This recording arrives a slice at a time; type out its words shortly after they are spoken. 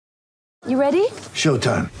You ready?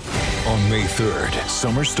 Showtime. On May 3rd,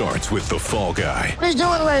 summer starts with The Fall Guy. Let's do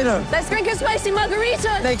it later. Let's drink a spicy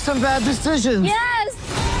margarita. Make some bad decisions. Yes!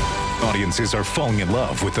 Audiences are falling in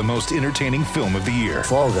love with the most entertaining film of the year.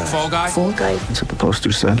 Fall Guy. Fall Guy? Fall guy. That's what the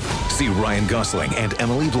poster said. See Ryan Gosling and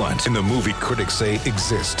Emily Blunt in the movie critics say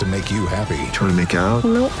exists to make you happy. Trying to make it out?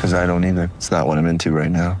 Nope. Because I don't either. It's not what I'm into right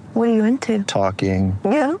now. What are you into? Talking.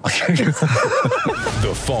 Yeah.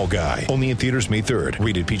 The Fall Guy. Only in theaters May 3rd.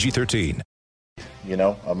 Rated PG-13. You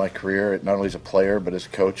know, my career, not only as a player but as a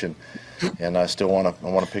coach, and I still want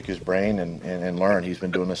to pick his brain and learn. He's been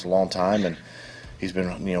doing this a long time, and he's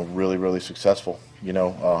been really successful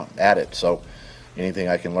at it. So anything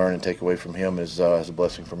I can learn and take away from him is a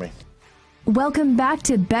blessing for me. Welcome back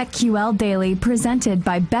to BetQL Daily, presented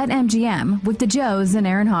by BetMGM with the Joes and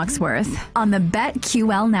Aaron Hawksworth on the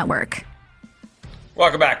BetQL Network.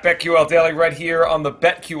 Welcome back. BetQL Daily right here on the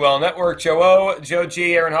BetQL Network. Joe O, Joe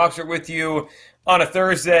G, Aaron Hawksworth with you on a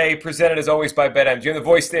Thursday, presented as always by BetMGM. The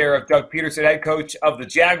voice there of Doug Peterson, head coach of the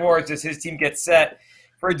Jaguars, as his team gets set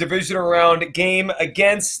for a divisional round game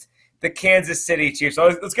against the Kansas City Chiefs.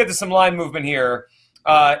 So let's get to some line movement here,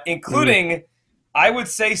 including, I would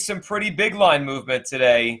say, some pretty big line movement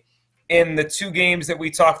today in the two games that we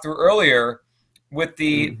talked through earlier with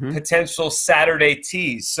the potential Saturday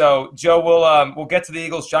tease. So, Joe, we'll get to the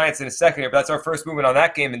Eagles-Giants in a second here, but that's our first movement on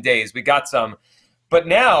that game in days. We got some. But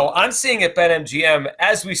now I'm seeing at BetMGM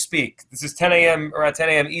as we speak. This is around 10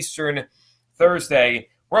 a.m. Eastern Thursday.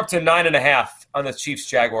 We're up to 9.5 on the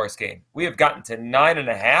Chiefs-Jaguars game. We have gotten to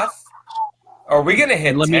 9.5. Are we going to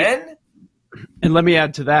hit 10? And let me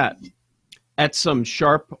add to that. At some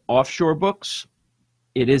sharp offshore books,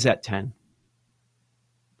 it is at 10.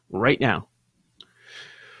 Right now.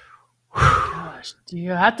 Gosh, do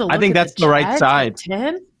you have to look I think at that's the right side.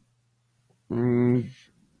 10?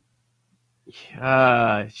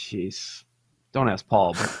 Jeez. Don't ask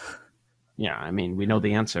Paul, but yeah, I mean, we know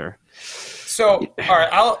the answer. So, all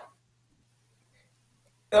right,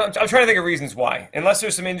 I'm trying to think of reasons why. Unless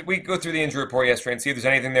there's we go through the injury report yesterday and see if there's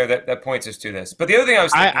anything there that points us to this. But the other thing I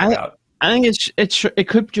was thinking about, I think it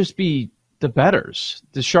could just be the bettors,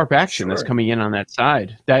 the sharp action that's coming in on that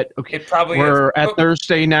side. That it probably we're at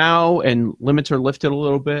Thursday now, and limits are lifted a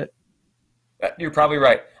little bit. You're probably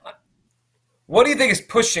right. What do you think is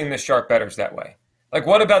pushing the sharp bettors that way? Like,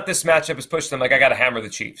 what about this matchup is pushing them? Like, I got to hammer the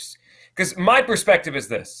Chiefs. Because my perspective is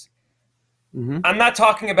this. I'm not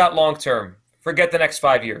talking about long term. Forget the next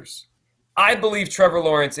 5 years. I believe Trevor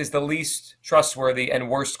Lawrence is the least trustworthy and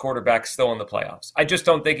worst quarterback still in the playoffs. I just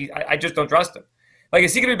don't think I just don't trust him. Like,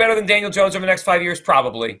 is he going to be better than Daniel Jones over the next 5 years?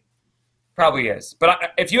 Probably. Probably is.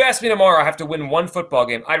 But if you ask me tomorrow, I have to win one football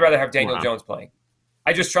game, I'd rather have Daniel Jones playing.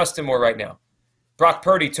 I just trust him more right now. Brock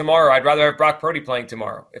Purdy tomorrow, I'd rather have Brock Purdy playing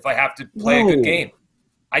tomorrow if I have to play a good game.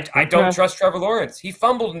 I don't trust Trevor Lawrence. He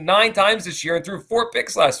fumbled 9 times this year and threw 4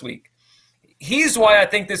 picks last week. He's why I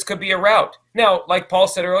think this could be a rout. Now, like Paul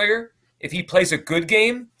said earlier, if he plays a good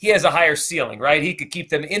game, he has a higher ceiling, right? He could keep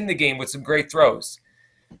them in the game with some great throws.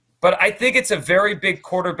 But I think it's a very big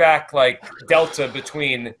quarterback delta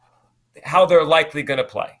between how they're likely going to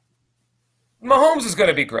play. Mahomes is going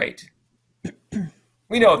to be great.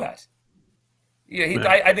 We know that. Yeah,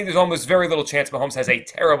 I think there's almost very little chance Mahomes has a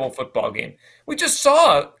terrible football game. We just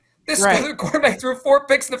saw this other quarterback threw 4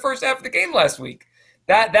 picks in the first half of the game last week.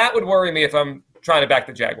 That would worry me if I'm trying to back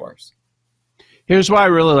the Jaguars. Here's why I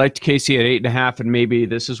really liked Casey at 8.5, and maybe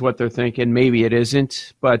this is what they're thinking. Maybe it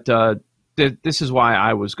isn't, but this is why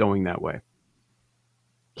I was going that way.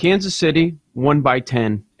 Kansas City won by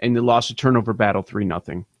 10, and they lost a turnover battle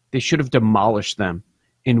 3-0. They should have demolished them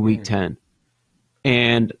in Week 10,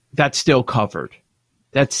 and that's still covered.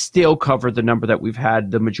 That still covered the number that we've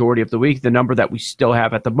had the majority of the week, the number that we still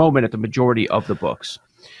have at the moment at the majority of the books.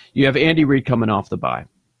 You have Andy Reid coming off the bye.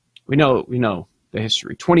 We know the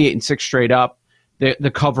history. 28-6 straight up.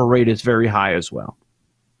 The cover rate is very high as well.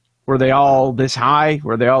 Were they all this high?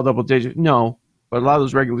 Were they all double digit? No. But a lot of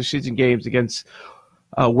those regular season games against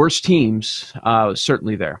worse teams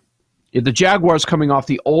certainly there. The Jaguars coming off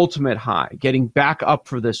the ultimate high, getting back up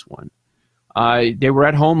for this one. They were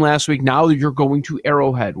at home last week. Now you're going to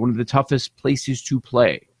Arrowhead, one of the toughest places to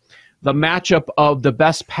play. The matchup of the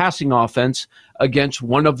best passing offense against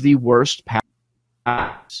one of the worst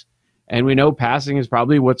passes. And we know passing is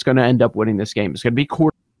probably what's going to end up winning this game. It's going to be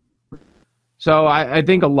quarter. So I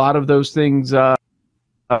think a lot of those things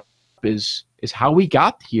is how we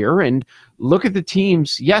got here. And look at the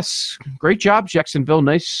teams. Yes, great job, Jacksonville.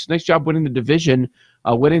 Nice job winning the division,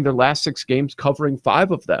 winning their last 6 games, covering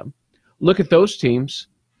 5 of them. Look at those teams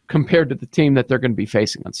compared to the team that they're going to be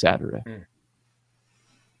facing on Saturday.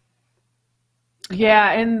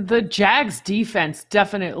 Yeah, and the Jags defense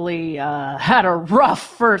definitely had a rough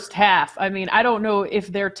first half. I mean, I don't know if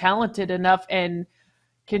they're talented enough and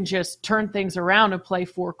can just turn things around and play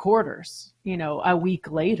 4 quarters, a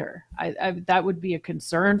week later. That would be a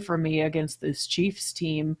concern for me against this Chiefs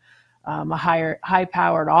team, a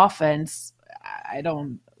high-powered offense.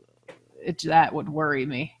 That would worry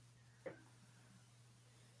me.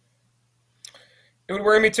 It would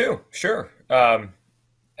worry me too, sure.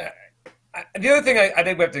 The other thing I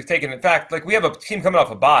think we have to take in fact, like we have a team coming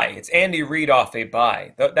off a bye. It's Andy Reid off a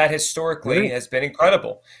bye. That historically has been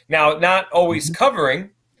incredible. Now, not always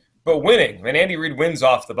covering, but winning. I mean, Andy Reid wins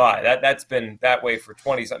off the bye. That's been that way for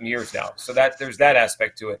 20-something years now. So there's that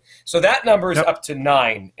aspect to it. So that number is up to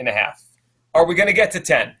 9.5. Are we going to get to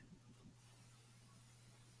 10?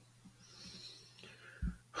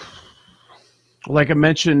 Like I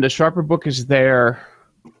mentioned, the sharper book is there.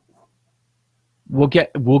 We'll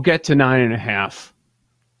get to 9.5.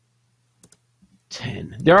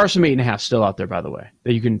 10. There are some 8.5 still out there, by the way,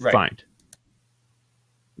 that you can find.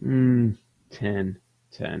 10.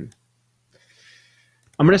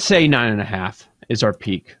 I'm going to say 9.5 is our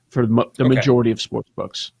peak for the majority of sports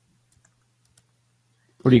books.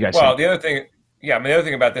 What do you guys think? Well, the other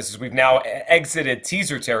thing about this is we've now exited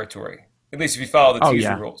teaser territory. At least if you follow the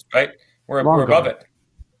teaser rules, right? We're above it.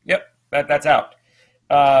 Yep, that's out.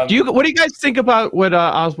 What do you guys think about what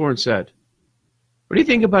Osborne said? What do you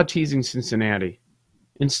think about teasing Cincinnati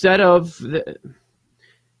instead of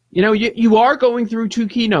you are going through 2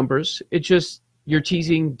 key numbers. It's just you're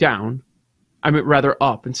teasing down. I mean, rather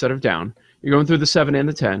up instead of down. You're going through the 7 and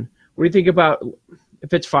the 10. What do you think about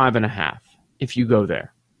if it's 5.5? If you go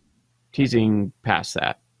there, teasing past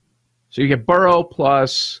that, so you get Burrow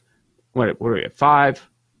plus what are we at 5,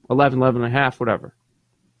 11, 11.5, whatever.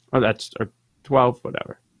 Or 12,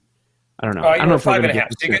 whatever. I don't know. I don't know if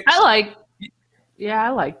 5.5. I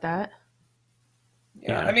like that.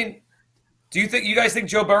 Yeah, I mean, do you guys think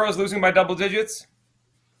Joe Burrow is losing by double digits?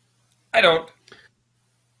 I don't.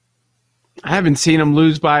 I haven't seen him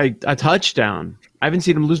lose by a touchdown. I haven't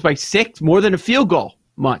seen him lose by 6, more than a field goal.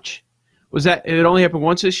 Much. Was that it? Only happened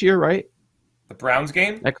once this year, right? The Browns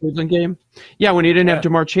game? That Cleveland game? Yeah, when he didn't have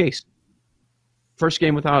Jamar Chase. First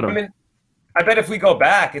game without him. I mean, I bet if we go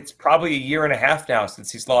back, it's probably a year and a half now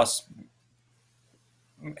since he's lost.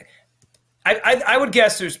 I would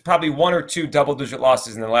guess there's probably 1 or 2 double-digit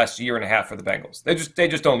losses in the last year and a half for the Bengals. They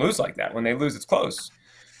just don't lose like that. When they lose, it's close.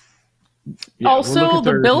 Yeah, also,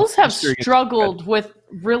 the Bills have struggled with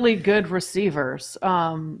really good receivers.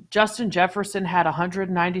 Justin Jefferson had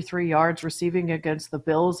 193 yards receiving against the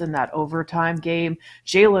Bills in that overtime game.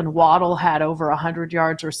 Jalen Waddle had over 100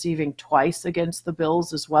 yards receiving twice against the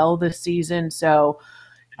Bills as well this season. So,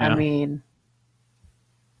 I mean,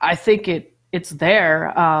 I think it's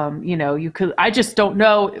there. You could. I just don't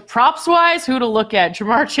know props-wise who to look at,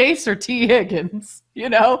 Jamar Chase or T. Higgins.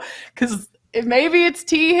 Because maybe it's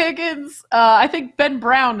T. Higgins. I think Ben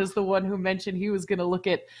Brown is the one who mentioned he was going to look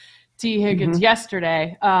at T. Higgins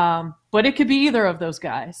yesterday. But it could be either of those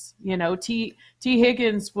guys. T.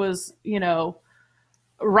 Higgins was,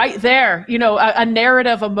 right there, a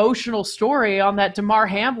narrative, emotional story on that DeMar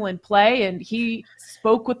Hamlin play. And he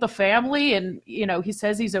spoke with the family and, he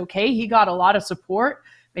says he's okay. He got a lot of support.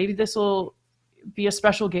 Maybe this will be a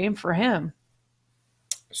special game for him.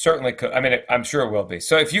 Certainly could. I mean, I'm sure it will be.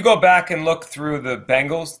 So if you go back and look through the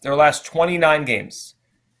Bengals, their last 29 games,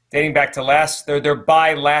 dating back to their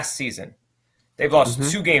bye last season, they've lost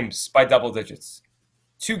 2 games by double digits.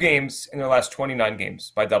 2 games in their last 29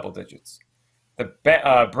 games by double digits.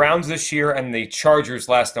 The Browns this year and the Chargers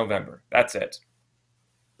last November. That's it.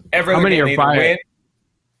 How many are by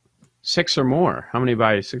 6 or more? How many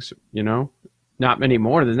by 6? Not many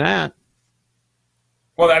more than that.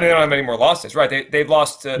 Well, I mean, they don't have any more losses, right? They've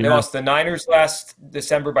lost. They lost the Niners last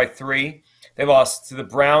December by 3. They lost to the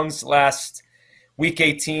Browns last Week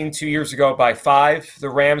 18 2 years ago by 5. The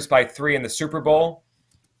Rams by 3 in the Super Bowl.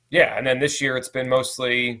 Yeah, and then this year it's been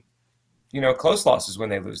mostly, close losses when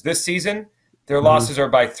they lose. This season, their losses are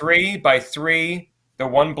by 3, the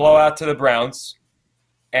 1 blowout to the Browns,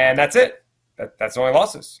 and that's it. That's the only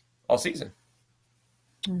losses all season.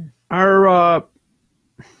 Are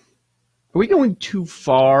we going too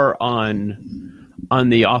far on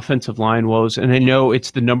the offensive line woes? And I know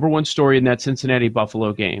it's the number 1 story in that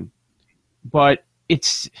Cincinnati-Buffalo game. But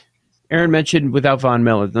Aaron mentioned without Von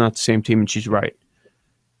Miller, they're not the same team, and she's right.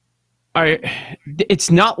 It's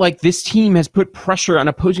not like this team has put pressure on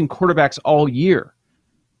opposing quarterbacks all year.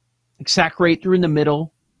 Sack rate through in the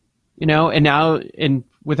middle, and now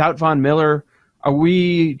without Von Miller, are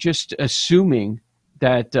we just assuming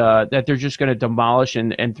that they're just going to demolish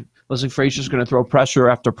and Leslie Frazier's going to throw pressure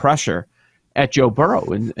after pressure at Joe Burrow,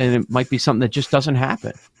 and it might be something that just doesn't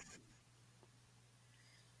happen.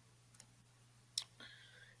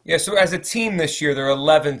 Yeah, so as a team this year, they're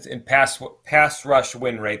 11th in pass rush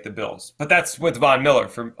win rate, the Bills. But that's with Von Miller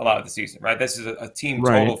for a lot of the season, right? This is a team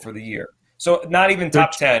total for the year. So not even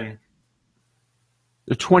top 10.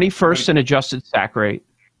 The 21st in adjusted sack rate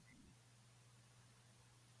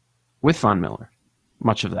with Von Miller.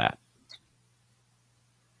 Much of that.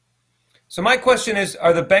 So my question is,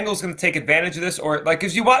 are the Bengals going to take advantage of this? Or, like,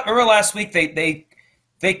 because remember last week they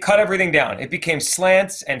cut everything down. It became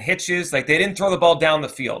slants and hitches. Like, they didn't throw the ball down the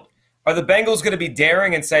field. Are the Bengals going to be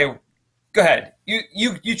daring and say, go ahead,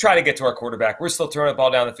 you try to get to our quarterback. We're still throwing the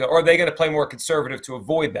ball down the field. Or are they going to play more conservative to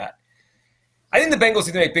avoid that? I think the Bengals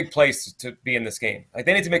need to make big plays to be in this game. Like,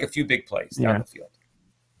 they need to make a few big plays down the field.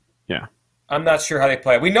 Yeah. I'm not sure how they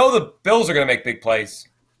play. We know the Bills are going to make big plays.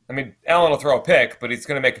 I mean, Allen will throw a pick, but he's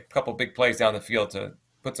going to make a couple big plays down the field to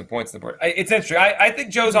put some points on the board. It's interesting. I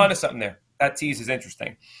think Joe's onto something there. That tease is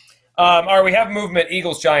interesting. All right, we have movement,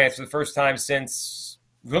 Eagles-Giants, for the first time since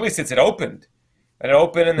it opened. And it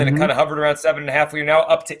opened, and then it kind of hovered around 7.5. We're now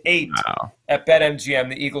up to 8 at BetMGM.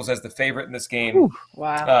 The Eagles as the favorite in this game. Ooh,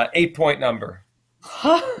 wow. 8-point number.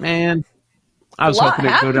 Man, I was hoping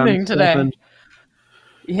it'd go down today. 7.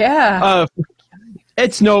 Yeah.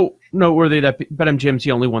 It's noteworthy that BetMGM's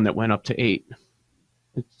the only one that went up to 8.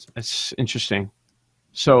 It's interesting.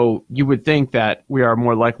 So you would think that we are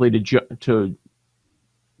more likely to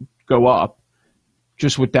go up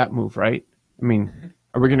just with that move, right? I mean,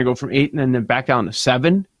 are we going to go from 8 and then back down to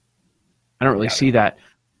 7? I don't really see that.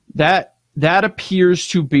 That appears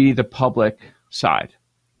to be the public side.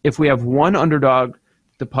 If we have one underdog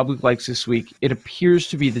the public likes this week, it appears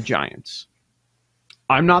to be the Giants.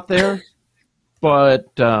 I'm not there, but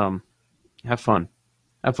have fun.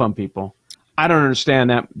 Have fun, people. I don't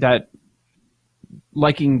understand that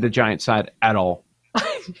liking the Giants side at all.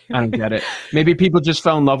 I don't get it. Maybe people just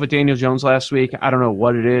fell in love with Daniel Jones last week. I don't know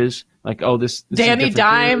what it is. Like, oh, this Danny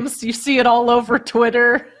Dimes. You see it all over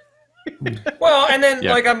Twitter. Well, and then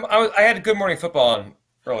I had Good Morning Football on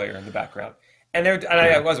earlier in the background, and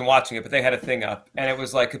I wasn't watching it, but they had a thing up, and it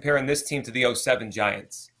was like comparing this team to the 2007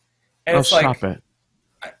 Giants, and it's like stop it.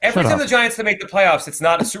 Every time the Giants make the playoffs, it's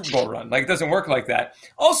not a Super Bowl run. Like, it doesn't work like that.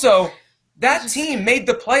 Also, that team made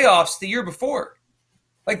the playoffs the year before.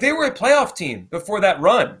 Like, they were a playoff team before that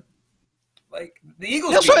run. Like, the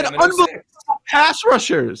Eagles beat them in unbelievable pass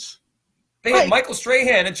rushers. They had Michael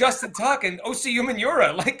Strahan and Justin Tuck and O.C.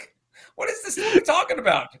 Umenyiora. Like, what is this team talking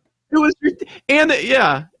about? It was,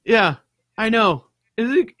 I know.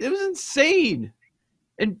 It was insane.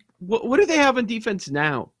 And what do they have on defense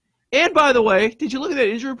now? And by the way, did you look at that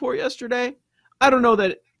injury report yesterday? I don't know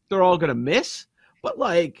that they're all going to miss, but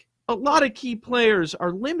like a lot of key players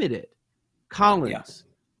are limited. Collins,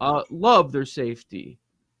 Love, their safety.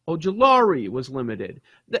 Ojulari was limited.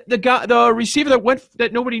 The receiver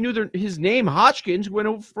that nobody knew his name, Hodgkins,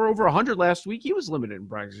 went for over 100 last week. He was limited in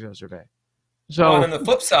practice yesterday. So on the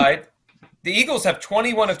flip side, the Eagles have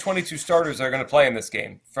 21 of 22 starters that are going to play in this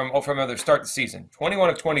game from their start the season. 21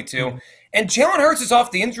 of 22. Mm-hmm. And Jalen Hurts is off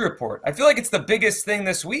the injury report. I feel like it's the biggest thing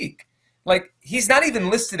this week. Like, he's not even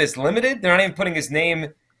listed as limited. They're not even putting his name.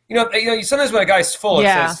 You know, sometimes when a guy's full, it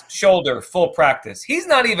says shoulder, full practice. He's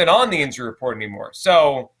not even on the injury report anymore.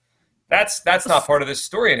 So that's not part of this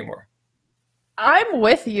story anymore. I'm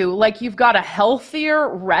with you. Like, you've got a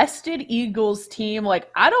healthier, rested Eagles team. Like,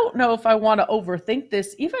 I don't know if I want to overthink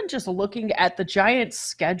this. Even just looking at the Giants'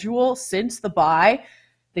 schedule since the bye,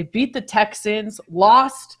 they beat the Texans,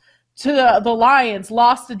 lost to the Lions,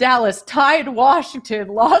 lost to Dallas, tied Washington,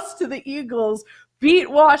 lost to the Eagles, beat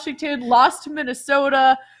Washington, lost to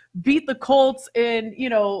Minnesota, beat the Colts, and,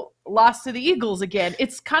 lost to the Eagles again.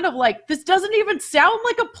 It's kind of like, this doesn't even sound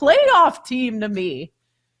like a playoff team to me.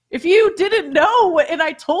 If you didn't know and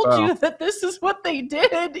I told you that this is what they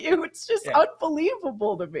did, it's just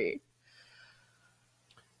unbelievable to me.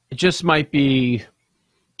 It just might be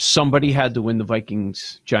somebody had to win the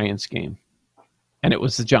Vikings-Giants game, and it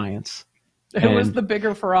was the Giants. It was the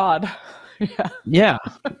bigger fraud. Yeah.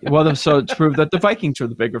 Well, so it's proved that the Vikings were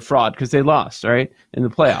the bigger fraud because they lost, right, in the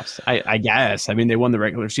playoffs. I guess. I mean, they won the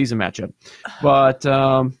regular season matchup. But,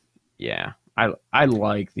 yeah. I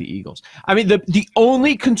like the Eagles. I mean, the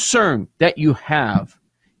only concern that you have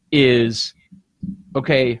is,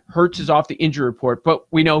 okay, Hurts is off the injury report, but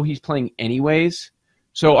we know he's playing anyways.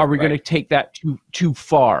 So are we going to take that too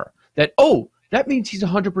far? That means he's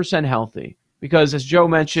 100% healthy. Because as Joe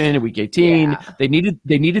mentioned in Week 18, they needed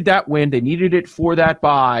that win. They needed it for that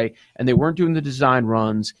bye, and they weren't doing the design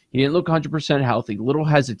runs. He didn't look 100% healthy, a little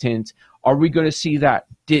hesitant. Are we going to see that?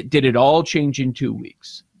 Did it all change in 2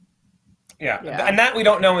 weeks? Yeah, and that we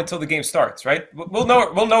don't know until the game starts, right? We'll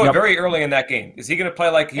know it very early in that game. Is he going to play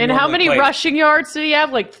like he And how many plays? rushing yards did he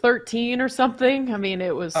have? Like 13 or something? I mean,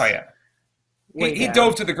 it was... Oh, yeah. He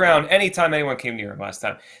dove to the ground anytime anyone came near him last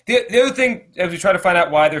time. The other thing, as we try to find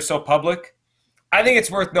out why they're so public, I think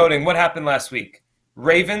it's worth noting what happened last week.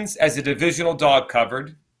 Ravens as a divisional dog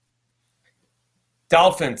covered.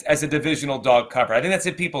 Dolphins as a divisional dog covered. I think that's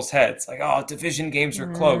in people's heads. Like, oh, division games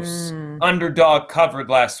are close. Underdog covered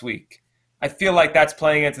last week. I feel like that's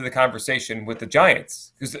playing into the conversation with the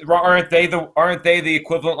Giants. Because aren't they the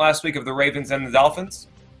equivalent last week of the Ravens and the Dolphins?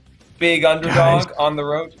 Big underdog on the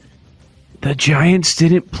road. The Giants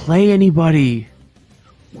didn't play anybody.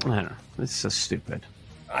 I don't know. This is so stupid.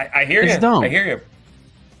 I hear you. I hear you.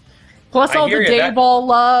 Plus all the Dayball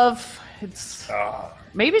love. It's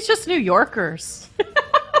maybe it's just New Yorkers.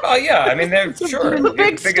 Oh yeah, I mean they're sure in the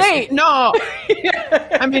big state. No,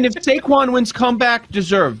 I mean if Saquon wins comeback,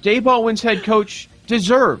 deserved. Dayball wins head coach,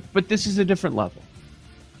 deserved. But this is a different level.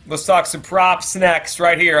 Let's talk some props next,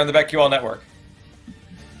 right here on the BetQL Network.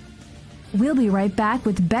 We'll be right back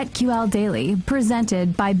with BetQL Daily,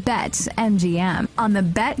 presented by BetMGM on the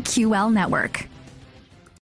BetQL Network.